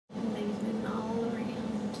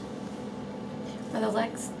Are the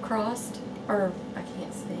legs crossed? Or I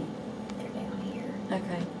can't see. They're down here.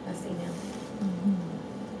 Okay, I see now.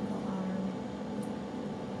 Little arm.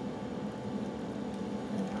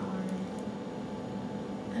 Other arm.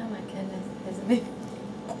 Oh my goodness. Is it moving?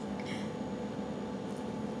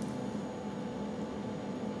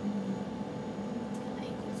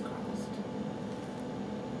 Ankles crossed.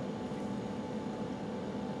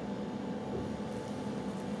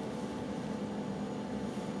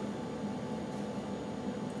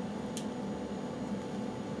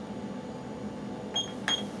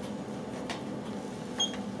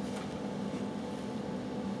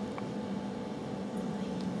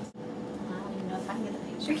 I don't even know if I can get the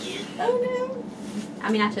picture again. Oh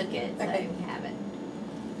I mean, I took it, so Okay. you have it.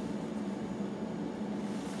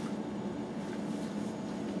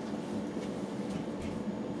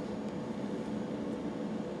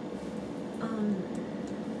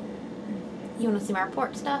 You want to see my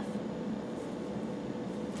report stuff?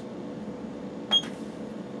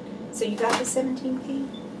 So you got the 17P?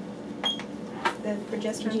 The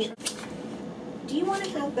progesterone? Do you want to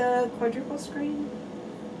have the quadruple screen?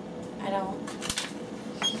 no. I don't.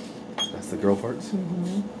 That's the girl parts.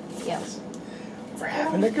 Yep. We're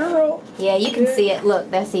having a girl. Yeah, you can see it.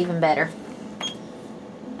 Look, that's even better.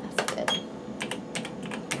 That's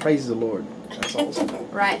good. Praise the Lord. That's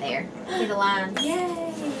awesome. Right there. See the lines? Yay!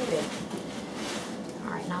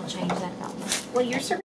 All right, and I'll change that. Well, your